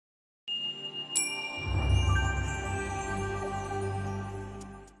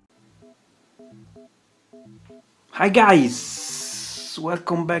Hi guys,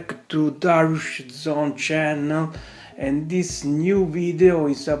 welcome back to Darush Zone channel, and this new video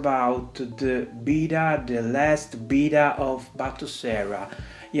is about the last beta of Batocera.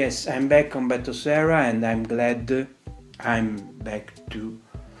 Yes, I'm back on Batocera and I'm glad I'm back to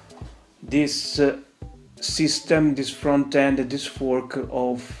this system, this front end, this fork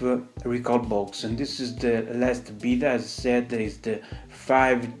of RecalBox, and this is the last beta. As I said, is the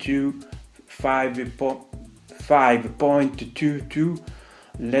 5.22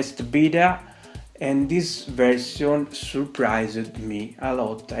 last beta, and this version surprised me a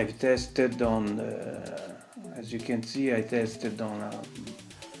lot. I've tested on as you can see, I tested on a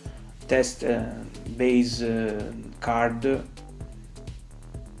test base card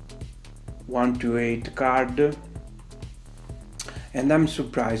 128 card, and I'm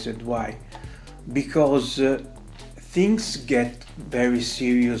surprised. Why? Because things get very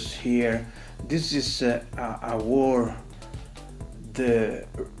serious here. This is a war. The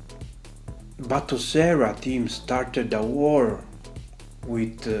Batocera team started a war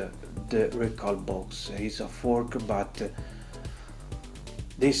with the RecalBox. It's a fork, but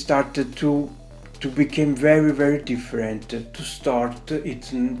they started to become very different. To start,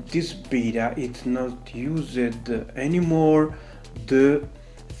 this beta, it's not used anymore the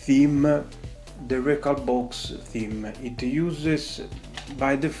theme, the RecalBox theme. It uses,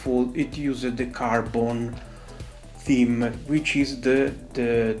 by default, it uses the carbon theme, which is the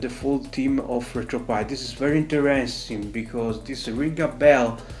default theme of RetroPie. This is very interesting because this ring a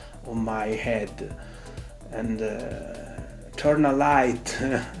bell on my head and turn a light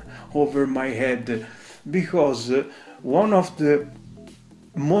over my head, because one of the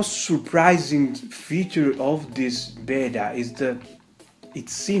most surprising feature of this beta is that it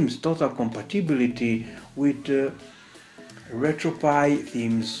seems total compatibility with RetroPie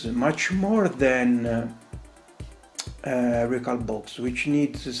themes, much more than RecalBox, which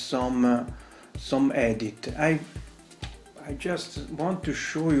needs some edit. I just want to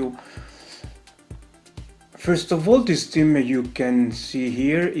show you. First of all, this theme you can see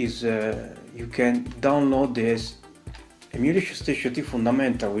here is you can download this Emulation Station Theme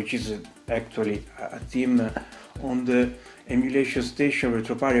Fundamental, which is actually a theme on the Emulation Station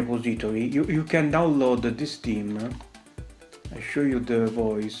RetroPie repository. You can download this theme. I show you the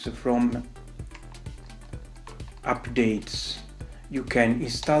voice from updates. You can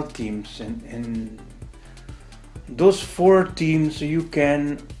install themes, and those 4 themes you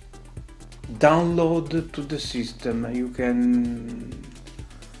can download to the system.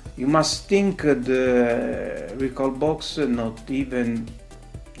 You must think the RecalBox not even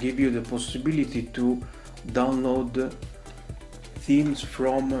give you the possibility to download themes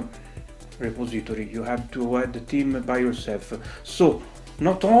from repository. You have to add the theme by yourself. So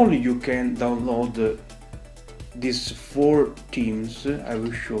not only you can download these 4 themes, I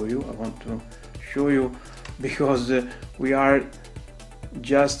will show you. I want to show you because we are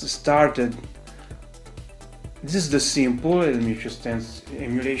just started. This is the simple emulation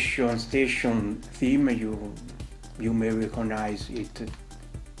station theme. You may recognize it.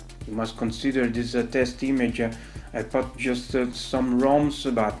 You must consider this a test image. I put just some ROMs,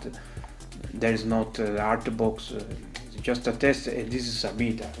 but there is not art box. It's just a test. This is a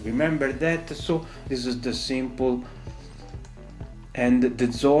beta. Remember that. So this is the simple and the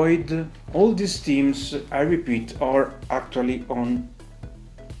Zoid. All these themes, I repeat, are actually on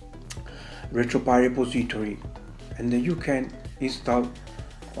RetroPie repository, and you can install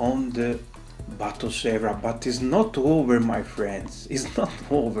on the Batocera. But it's not over, my friends. It's not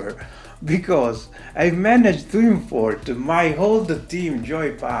over, because I managed to import my whole theme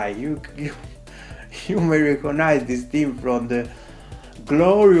JoyPie. You may recognize this theme from the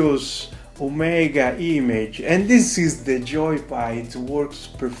glorious Omega image, and this is the JoyPie. It works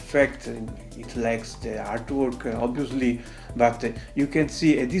perfect. It lacks the artwork, obviously, but you can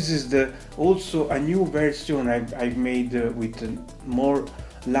see this is also a new version I've made with more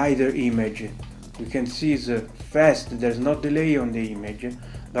lighter image. You can see it's fast. There's no delay on the image,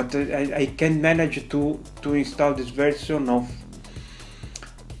 but I can manage to install this version of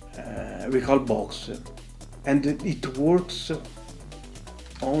RecalBox, and it works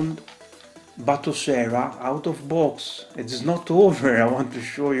on Batocera out of box. It is not over. I want to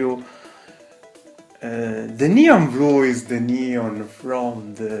show you. The neon blue is the neon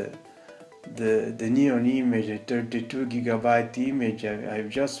from the neon image, a 32 gigabyte image I've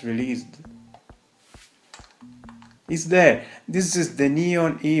just released. It's there. This is the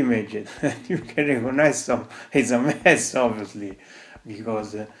neon image. You can recognize some. It's a mess, obviously,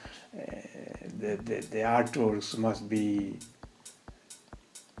 because the artworks must be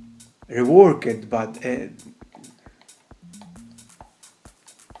reworked, but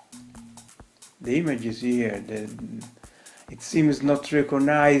the image is here. It seems not to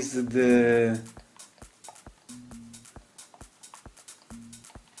recognize the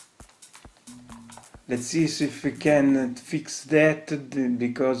let's see if we can fix that,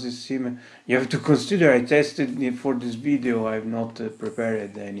 because it seems you have to consider I tested it for this video. I've not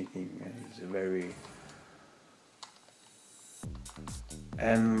prepared anything. It's very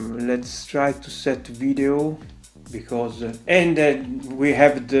let's try to set video, because and we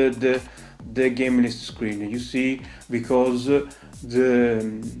have the game list screen, you see, because the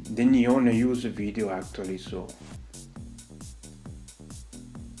neon use video actually. So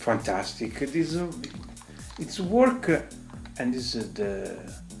fantastic, this it's work. And this is the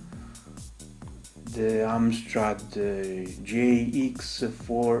Amstrad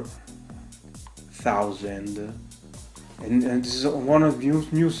Gx4000, and this is one of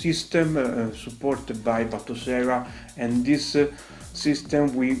new system supported by Batocera, and this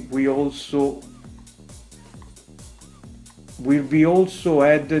system will be also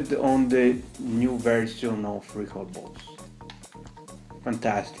added on the new version of RecalBox.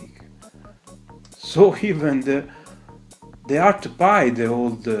 Fantastic. So even the ArtPy, the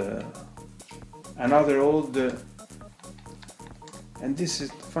old another old and this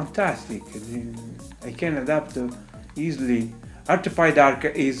is fantastic. I can adapt easily. ArtPy Dark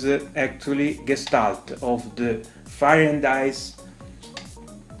is actually Gestalt of the Fire and Ice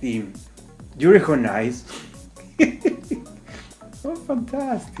theme. Do you recognize? Oh,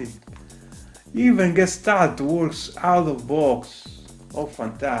 fantastic. Even Gestalt works out of box. Oh,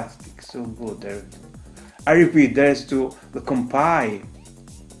 fantastic, so good. I repeat, there's to the compile.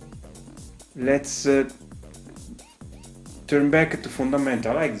 Let's turn back to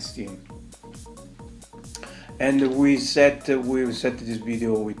fundamental. I like this theme. And we set this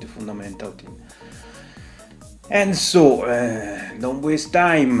video with the fundamental theme. And so, don't waste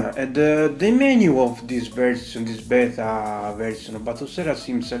time. The menu of this version, this beta version of Batocera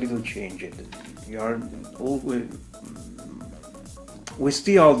seems a little changed. We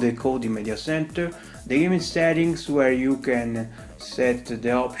still have the code in Media Center, the game settings where you can set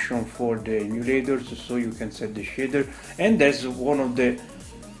the option for the emulators, so you can set the shader, and there's one of the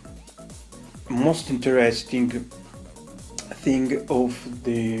most interesting thing of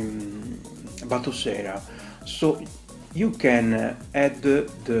the Batocera. So you can add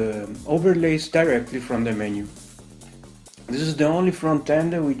the overlays directly from the menu. This is the only front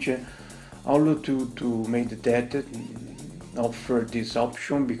end which allows to make that offer this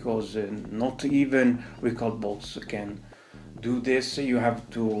option, because not even RecalBox can do this. You have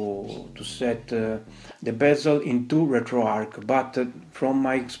to set the bezel into RetroArch, but from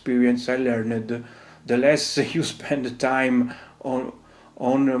my experience I learned the less you spend time on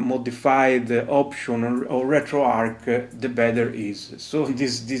modify the option or RetroArch, the better is. So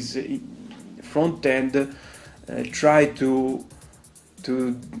this front end try to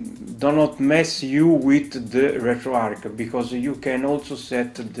do not mess you with the RetroArch, because you can also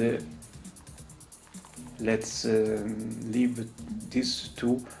set the, let's leave this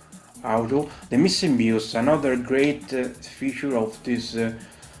to auto, the missing BIOS. Another great feature of this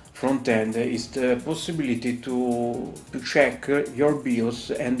front end is the possibility to check your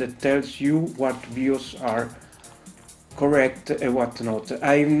BIOS, and it tells you what BIOS are correct and what not.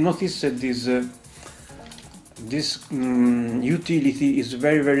 I noticed that this utility is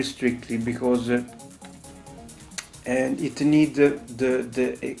very strictly, because and it needs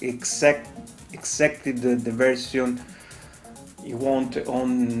exactly the version you want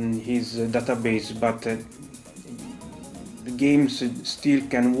on his database, but the games still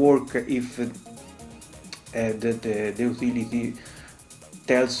can work if the utility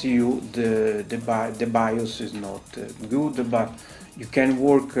tells you the BIOS is not good, but you can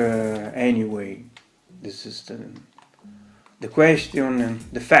work anyway. This is the question, and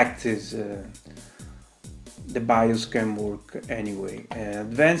the fact is the BIOS can work anyway.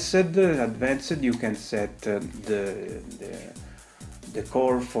 Advanced, you can set the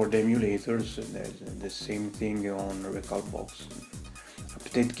core for the emulators. The same thing on RecalBox.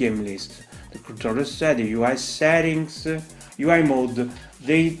 Update game list. The controller setting, UI settings, UI mode.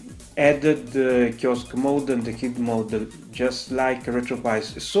 They added the kiosk mode and the kid mode, just like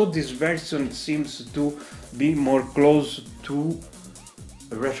RetroPie. So this version seems to be more close to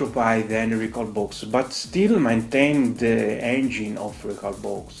RetroPie than RecalBox, but still maintain the engine of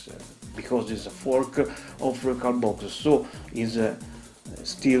RecalBox, because it's a fork of RecalBox. So it's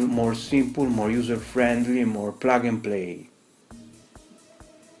still more simple, more user-friendly, more plug and play.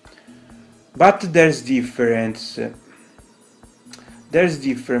 But there's difference.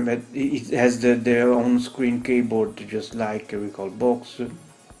 It has the on-screen keyboard, just like RecalBox.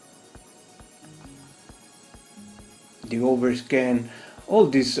 the overscan, all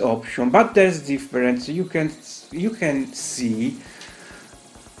these options. But there's difference. You can see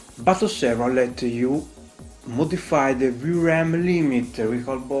Batocera let you modify the VRAM limit.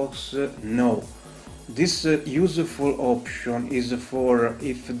 RecalBox no. This useful option is for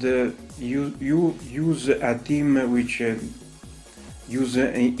if you use a theme which use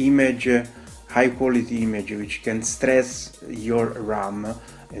an image, high quality image, which can stress your RAM,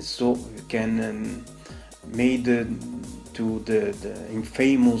 and so you can made to the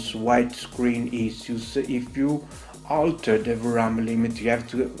infamous widescreen issues. If you alter the RAM limit, you have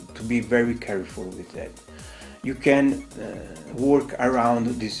to be very careful with that. You can work around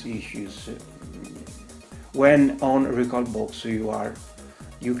these issues. When on RecalBox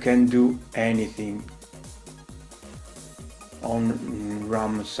you can do anything. On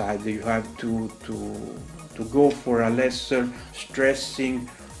RAM side you have to go for a lesser stressing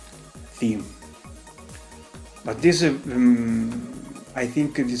theme. But this I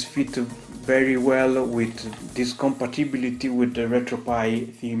think this fit very well with this compatibility with the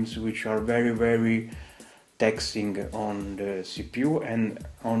RetroPie themes, which are very taxing on the CPU and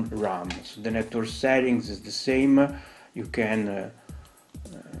on RAM. So the network settings is the same. You can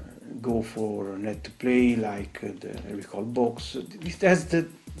go for net to play like the RecalBox. It has the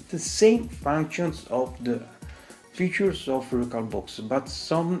same functions of the features of RecalBox, but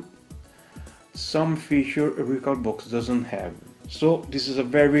some feature RecalBox doesn't have. So this is a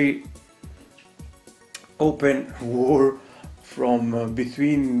very open war from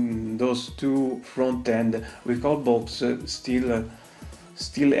between those two front end. RecalBox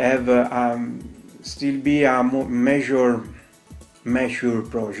still be a mature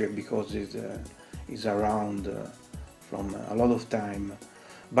project because it is around from a lot of time.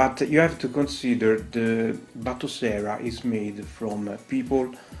 But you have to consider the Batocera is made from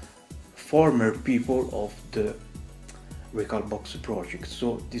former people of the RecalBox project.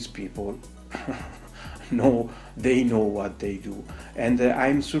 So these people they know what they do, and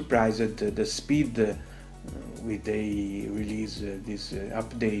I'm surprised at the speed with they release this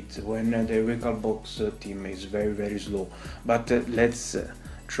update when the RecalBox team is very slow. But let's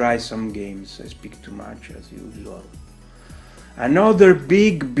try some games. I speak too much as usual. Another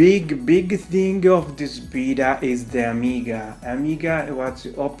big thing of this beta is the Amiga. Amiga was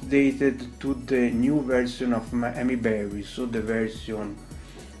updated to the new version of Amiga, so the version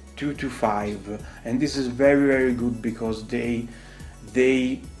 2.5, and this is very good because they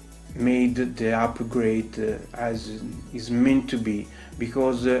made the upgrade as is meant to be,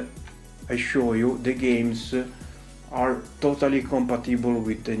 because I show you the games are totally compatible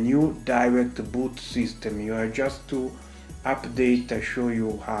with the new direct boot system. You are just to update. I show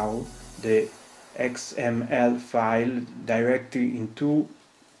you how the XML file directly into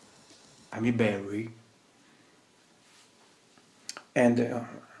Amiga, and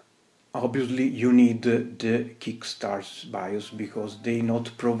obviously you need the Kickstart's BIOS because they not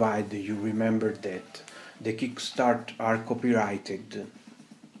provide. You remember that the Kickstart are copyrighted.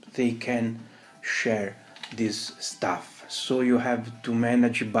 They can share this stuff, so you have to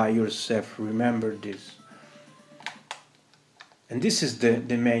manage by yourself. Remember this. And this is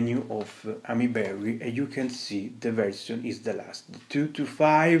the menu of Amiga, and you can see the version is the last, the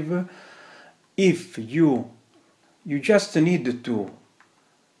 2.5. If you just need to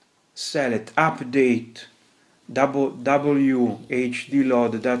select update WHD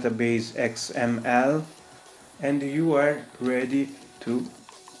load database XML, and you are ready to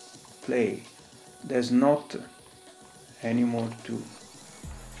play. There's not any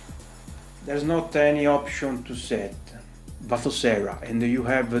option to set Batocera, and you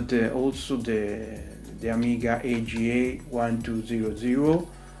have also the Amiga AGA1200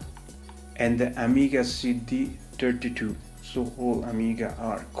 and the Amiga CD32. So all Amiga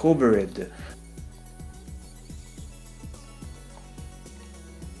are covered.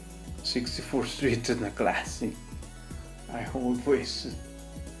 64th Street in a classic. I always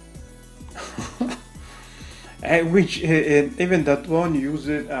which even that one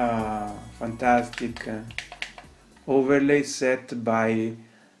uses a fantastic overlay set by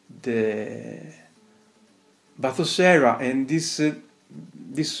the Batocera, and this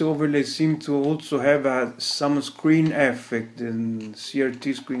overlay seems to also have some screen effect and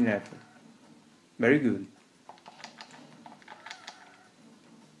CRT screen effect. Very good.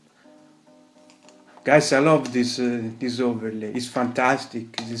 Guys, I love this overlay. It's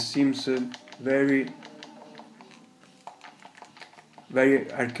fantastic. This seems very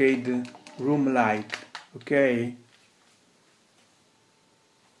arcade room-like. Okay.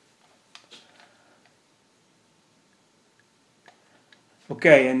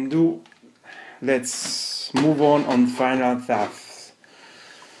 Okay, and let's move on final thoughts.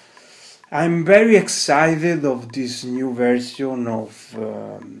 I'm very excited of this new version of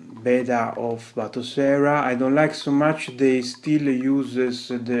beta of Batocera. I don't like so much they still uses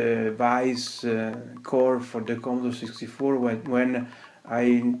the Vice core for the Commodore 64 when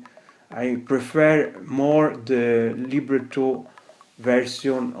I prefer more the libretto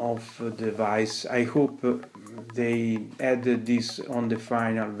version of the Vice. I hope they added this on the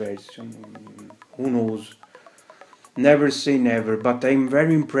final version. Who knows? Never say never, but I'm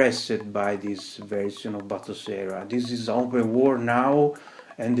very impressed by this version of Batocera. This is open world now,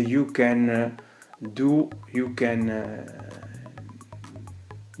 and you can do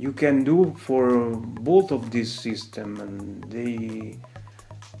for both of this system, and they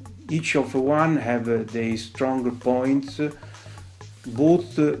each of one have their stronger points.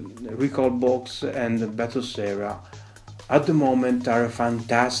 Both RecalBox and Batocera at the moment are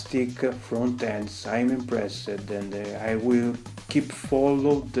fantastic front ends. I'm impressed, and I will keep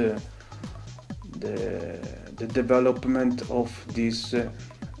follow the development of this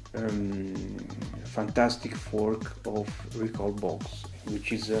fantastic fork of RecalBox,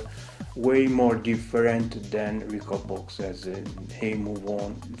 which is way more different than RecalBox as they move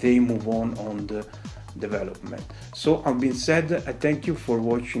on the development. So, I've been said, I thank you for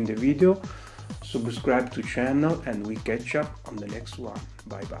watching the video. Subscribe to channel, and we catch up on the next one.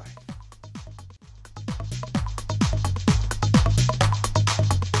 Bye bye.